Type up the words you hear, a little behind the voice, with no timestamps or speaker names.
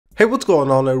Hey, what's going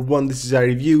on everyone, this is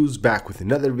iReviews back with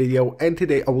another video, and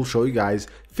today I will show you guys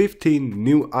 15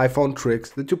 new iPhone tricks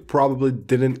that you probably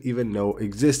didn't even know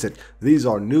existed. These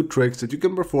are new tricks that you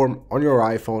can perform on your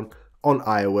iPhone on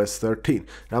iOS 13.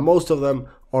 Now most of them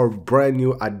are brand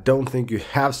new, I don't think you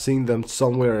have seen them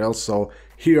somewhere else, so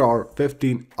here are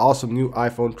 15 awesome new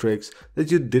iPhone tricks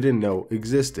that you didn't know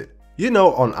existed. You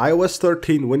know, on iOS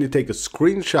 13, when you take a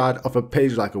screenshot of a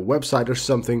page like a website or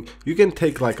something, you can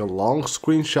take like a long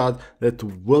screenshot that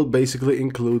will basically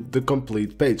include the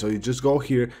complete page. So you just go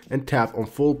here and tap on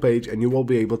full page and you will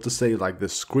be able to say like the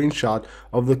screenshot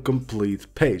of the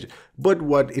complete page. But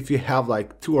what if you have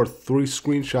like 2 or 3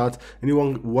 screenshots and you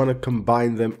want to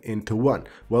combine them into one?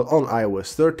 Well, on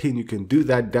iOS 13, you can do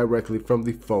that directly from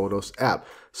the Photos app.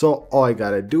 So all I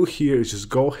gotta do here is just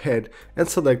go ahead and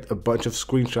select a bunch of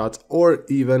screenshots or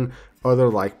even other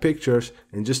like pictures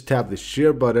and just tap the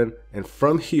share button, and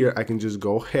from here I can just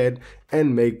go ahead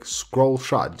and make scroll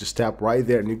shot. Just tap right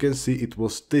there and you can see it will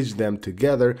stitch them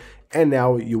together, and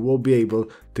now you will be able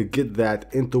to get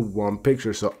that into one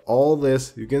picture. So all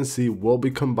this you can see will be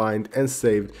combined and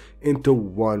saved into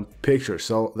one picture.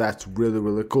 So that's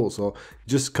really cool. So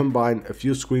just combine a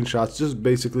few screenshots, just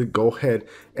basically go ahead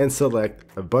and select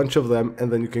a bunch of them,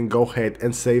 and then you can go ahead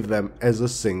and save them as a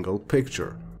single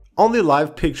picture. On the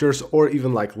live pictures or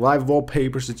even like live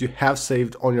wallpapers that you have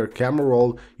saved on your camera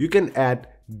roll, you can add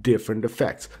different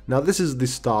effects. Now this is the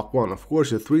stock one, of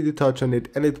course you 3D touch on it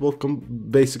and it will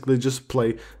basically just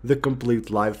play the complete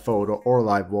live photo or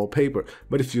live wallpaper.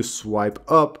 But if you swipe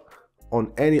up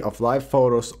on any of live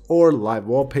photos or live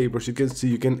wallpapers, you can see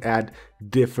you can add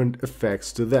different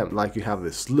effects to them. Like you have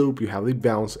this loop, you have the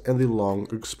bounce and the long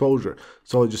exposure.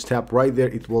 So just tap right there,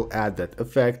 it will add that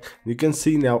effect. You can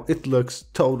see now it looks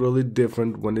totally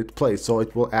different when it plays. So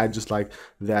it will add just like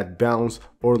that bounce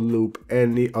or loop,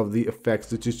 any of the effects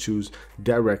that you choose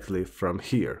directly from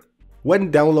here.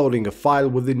 When downloading a file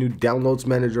with the new Downloads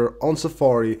Manager on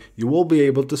Safari, you will be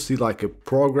able to see like a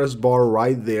progress bar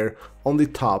right there on the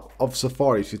top of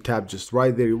Safari. If you tap just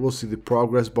right there, you will see the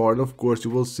progress bar, and of course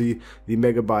you will see the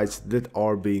megabytes that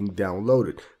are being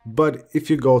downloaded. But if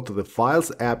you go to the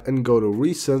Files app and go to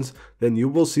Recents, then you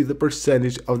will see the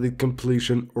percentage of the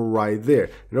completion right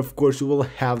there. And of course you will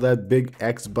have that big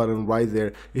X button right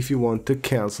there if you want to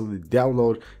cancel the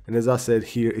download. And as I said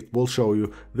here, it will show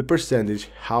you the percentage,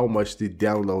 how much the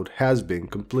download has been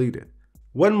completed.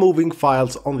 When moving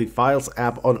files on the Files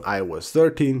app on iOS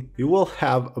 13, you will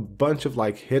have a bunch of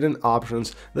like hidden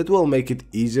options that will make it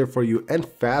easier for you and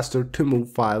faster to move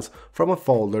files from a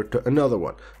folder to another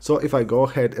one. So if I go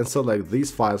ahead and select these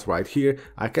files right here,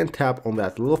 I can tap on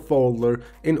that little folder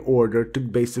in order to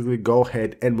basically go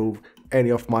ahead and move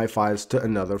any of my files to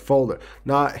another folder.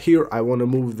 Now here I want to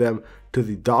move them to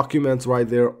the documents right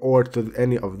there or to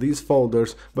any of these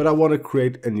folders, but I want to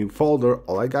create a new folder.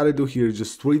 All I gotta do here is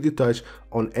just 3D touch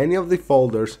on any of the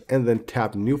folders and then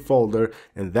tap new folder,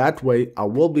 and that way I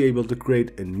will be able to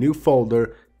create a new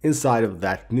folder inside of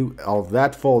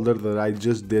that folder that I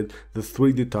just did the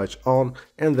 3D touch on.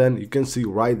 And then you can see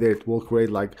right there it will create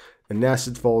like a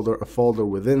nested folder, a folder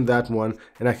within that one,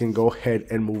 and I can go ahead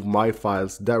and move my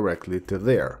files directly to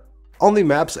there. On the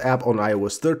Maps app on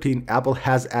iOS 13, Apple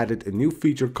has added a new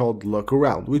feature called Look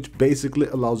Around, which basically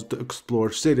allows you to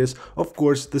explore cities, of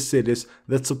course the cities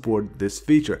that support this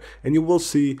feature. And you will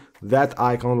see that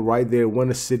icon right there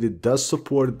when a city does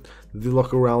support the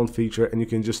Look Around feature, and you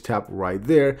can just tap right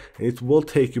there and it will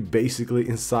take you basically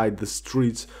inside the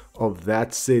streets of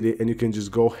that city, and you can just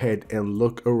go ahead and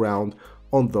look around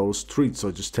on those streets.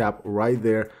 So just tap right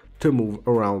there to move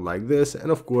around like this,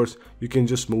 and of course you can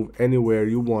just move anywhere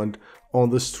you want on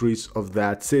the streets of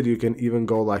that city. You can even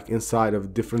go like inside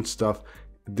of different stuff,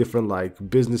 different like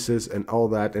businesses and all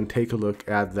that, and take a look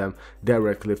at them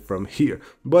directly from here.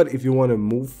 But if you want to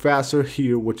move faster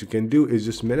here, what you can do is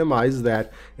just minimize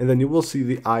that, and then you will see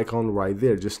the icon right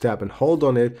there. Just tap and hold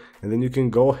on it, and then you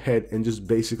can go ahead and just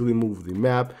basically move the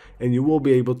map, and you will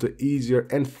be able to easier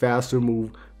and faster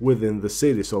move within the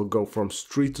city. So go from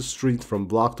street to street, from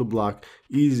block to block,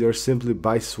 easier simply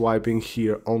by swiping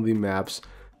here on the maps.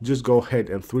 Just go ahead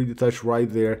and 3D touch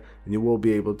right there, and you will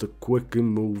be able to quickly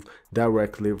move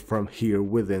directly from here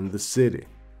within the city.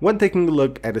 When taking a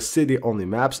look at a city on the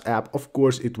Maps app, of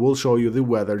course it will show you the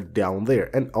weather down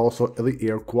there, and also the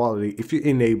air quality if you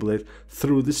enable it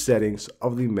through the settings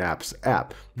of the Maps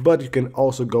app. But you can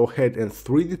also go ahead and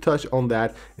 3D touch on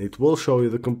that, and it will show you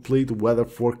the complete weather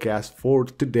forecast for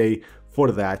today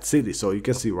for that city. So you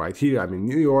can see right here I'm in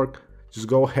New York, just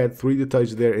go ahead, 3D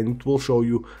touch there, and it will show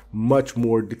you much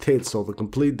more details. So the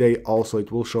complete day, also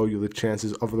it will show you the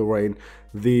chances of the rain,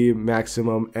 the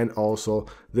maximum, and also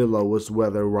the lowest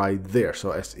weather right there.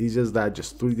 So as easy as that,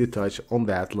 just 3D touch on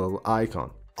that little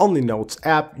icon. On the Notes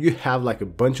app, you have like a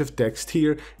bunch of text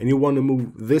here, and you want to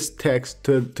move this text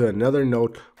to another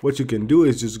note. What you can do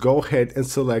is just go ahead and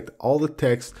select all the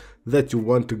text that you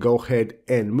want to go ahead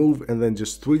and move, and then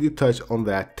just 3D touch on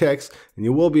that text, and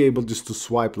you will be able just to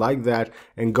swipe like that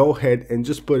and go ahead and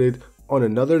just put it on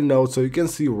another note. So you can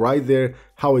see right there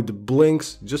how it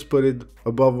blinks. Just put it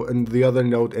above in the other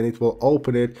note and it will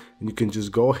open it, and you can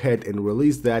just go ahead and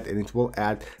release that, and it will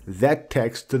add that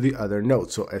text to the other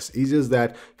note. So as easy as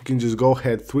that, you can just go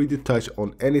ahead, 3D touch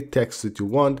on any text that you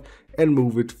want and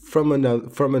move it from a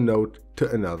note to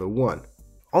another one.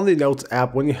 On the Notes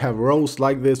app, when you have rows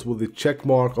like this with the check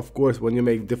mark, of course when you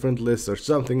make different lists or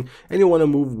something and you want to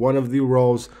move one of the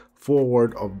rows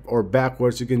forward or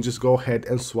backwards, you can just go ahead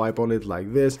and swipe on it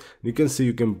like this. You can see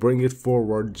you can bring it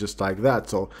forward just like that.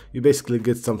 So you basically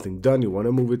get something done. You want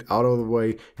to move it out of the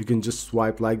way, you can just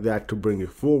swipe like that to bring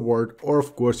it forward, or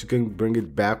of course you can bring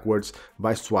it backwards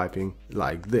by swiping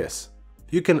like this.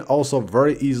 You can also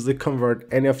very easily convert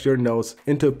any of your notes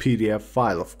into a PDF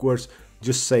file. Of course,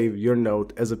 just save your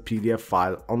note as a PDF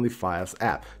file on the Files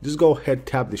app. Just go ahead,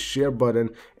 tap the share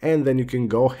button, and then you can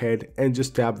go ahead and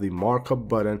just tap the markup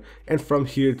button, and from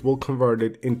here it will convert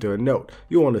it into a note.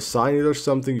 You want to sign it or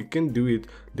something, you can do it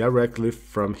directly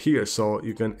from here. So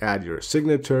you can add your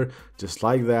signature just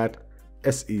like that,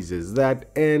 as easy as that.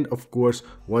 And of course,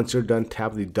 once you're done,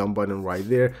 tap the done button right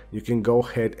there. You can go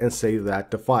ahead and save that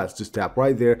to files. Just tap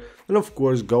right there, and of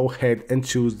course go ahead and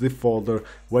choose the folder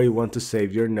where you want to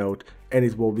save your note, and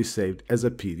it will be saved as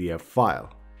a PDF file.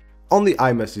 On the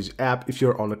iMessage app, if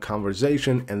you're on a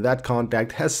conversation and that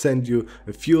contact has sent you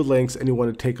a few links and you want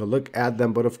to take a look at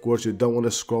them, but of course you don't want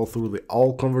to scroll through the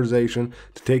all conversation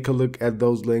to take a look at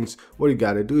those links, what you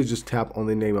gotta do is just tap on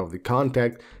the name of the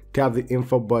contact, tap the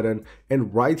info button,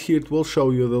 and right here it will show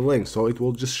you the links. So it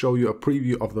will just show you a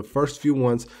preview of the first few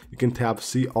ones. You can tap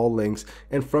see all links,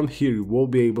 and from here you will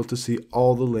be able to see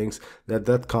all the links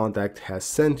that contact has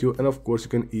sent you, and of course you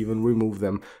can even remove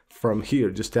them from here.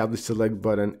 Just tap the select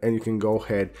button and you can go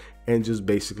ahead and just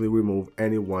basically remove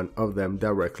any one of them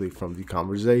directly from the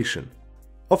conversation.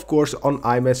 Of course, on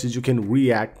iMessage you can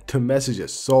react to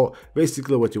messages. So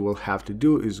basically what you will have to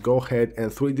do is go ahead and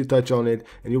 3D touch on it,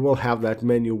 and you will have that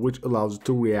menu which allows you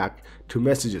to react to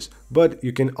messages. But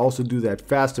you can also do that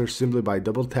faster simply by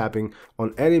double tapping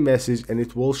on any message, and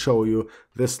it will show you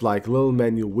this like little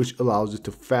menu which allows you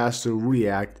to faster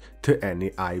react to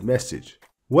any iMessage.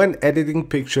 When editing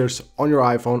pictures on your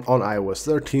iPhone on iOS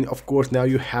 13, of course now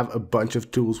you have a bunch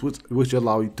of tools which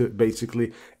allow you to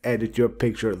basically edit your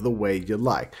picture the way you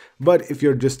like. But if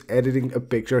you're just editing a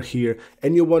picture here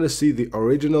and you want to see the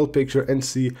original picture and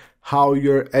see how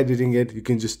you're editing it, you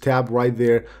can just tap right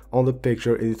there on the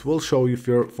picture, and it will show you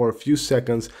for a few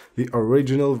seconds the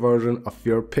original version of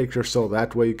your picture, so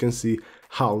that way you can see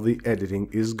how the editing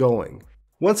is going.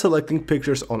 When selecting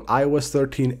pictures on iOS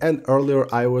 13 and earlier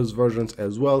iOS versions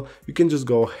as well, you can just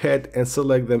go ahead and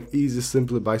select them easy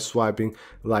simply by swiping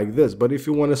like this. But if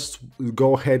you want to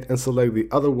go ahead and select the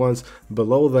other ones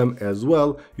below them as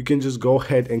well, you can just go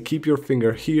ahead and keep your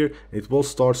finger here. It will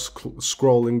start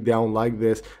scrolling down like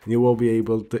this, and you will be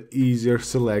able to easier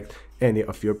select any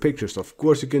of your pictures. Of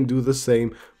course, you can do the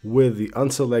same with the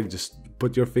unselect. Just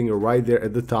put your finger right there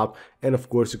at the top, and of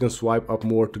course you can swipe up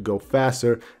more to go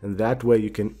faster, and that way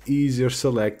you can easier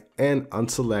select and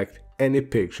unselect any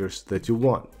pictures that you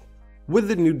want. With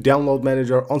the new download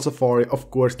manager on Safari,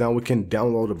 of course, now we can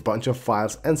download a bunch of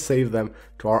files and save them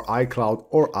to our iCloud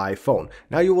or iPhone.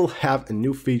 Now you will have a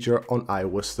new feature on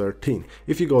iOS 13.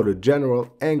 If you go to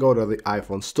General and go to the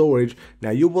iPhone storage, now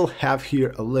you will have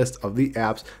here a list of the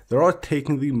apps that are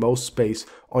taking the most space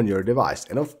on your device.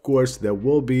 And of course, there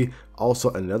will be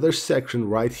also another section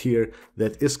right here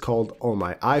that is called On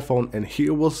My iPhone, and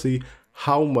here we'll see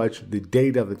how much the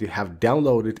data that you have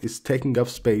downloaded is taking up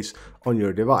space on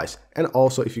your device. And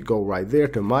also, if you go right there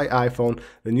to My iPhone,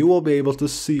 then you will be able to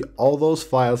see all those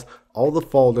files, all the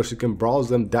folders. You can browse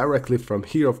them directly from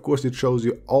here. Of course, it shows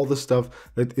you all the stuff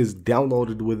that is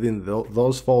downloaded within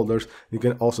those folders. You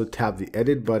can also tap the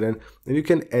edit button, and you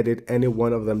can edit any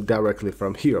one of them directly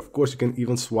from here. Of course, you can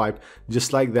even swipe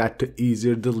just like that to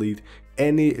easier delete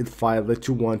any file that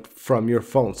you want from your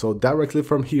phone. So directly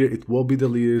from here it will be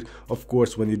deleted. Of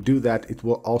course, when you do that, it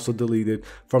will also delete it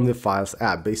from the Files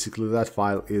app. Basically, that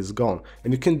file is gone,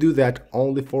 and you can do that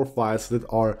only for files that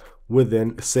are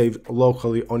saved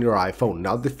locally on your iPhone,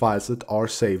 not the files that are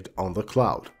saved on the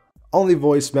cloud. only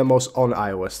voice memos on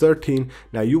iOS 13.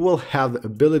 Now you will have the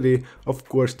ability, of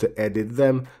course, to edit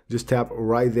them. Just tap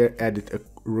right there, edit a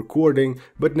recording,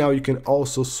 but now you can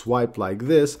also swipe like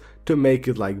this to make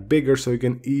it like bigger so you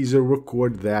can easier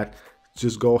record that.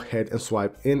 Just go ahead and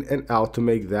swipe in and out to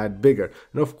make that bigger.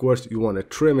 And of course you want to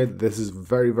trim it. This is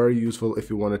very useful if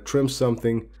you want to trim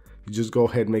something. You just go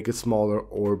ahead and make it smaller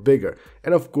or bigger.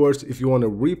 And of course if you want to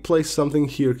replace something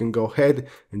here, you can go ahead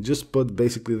and just put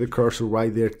basically the cursor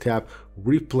right there, tap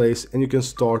replace, and you can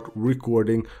start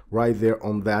recording right there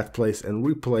on that place and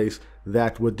replace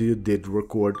that what you did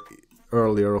record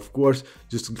earlier. Of course,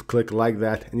 just click like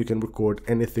that and you can record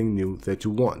anything new that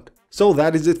you want. So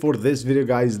that is it for this video,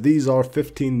 guys. These are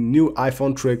 15 new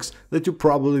iPhone tricks that you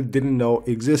probably didn't know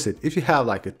existed. If you have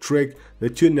like a trick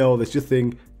that you know that you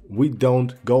think we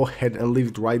don't, go ahead and leave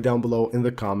it right down below in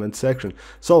the comment section.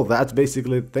 So that's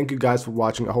basically it. Thank you guys for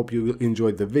watching. I hope you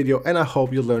enjoyed the video and I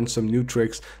hope you learned some new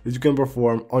tricks that you can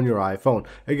perform on your iPhone.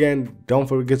 Again, don't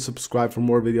forget to subscribe for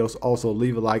more videos. Also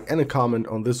leave a like and a comment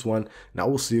on this one, and I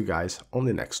will see you guys on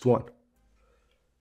the next one.